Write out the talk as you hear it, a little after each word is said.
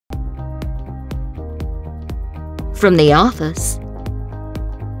From the office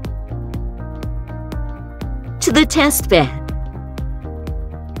to the test bed,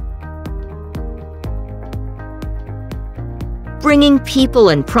 bringing people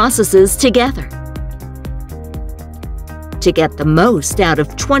and processes together to get the most out of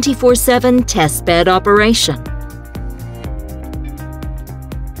 24/7 testbed operation.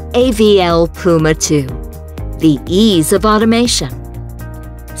 AVL PUMA 2, the ease of automation.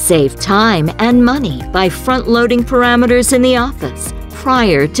 Save time and money by front-loading parameters in the office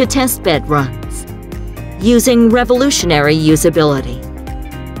prior to testbed runs, using revolutionary usability.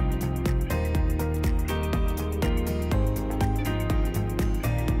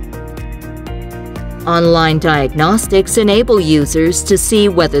 Online diagnostics enable users to see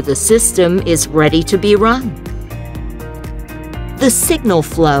whether the system is ready to be run. The signal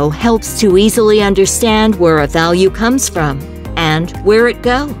flow helps to easily understand where a value comes from and where it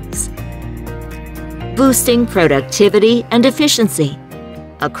goes, boosting productivity and efficiency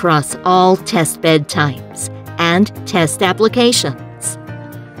across all testbed types and test applications.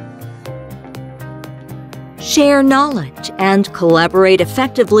 Share knowledge and collaborate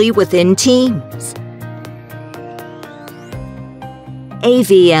effectively within teams.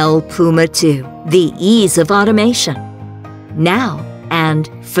 AVL PUMA 2, the ease of automation, now and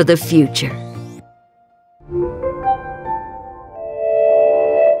for the future.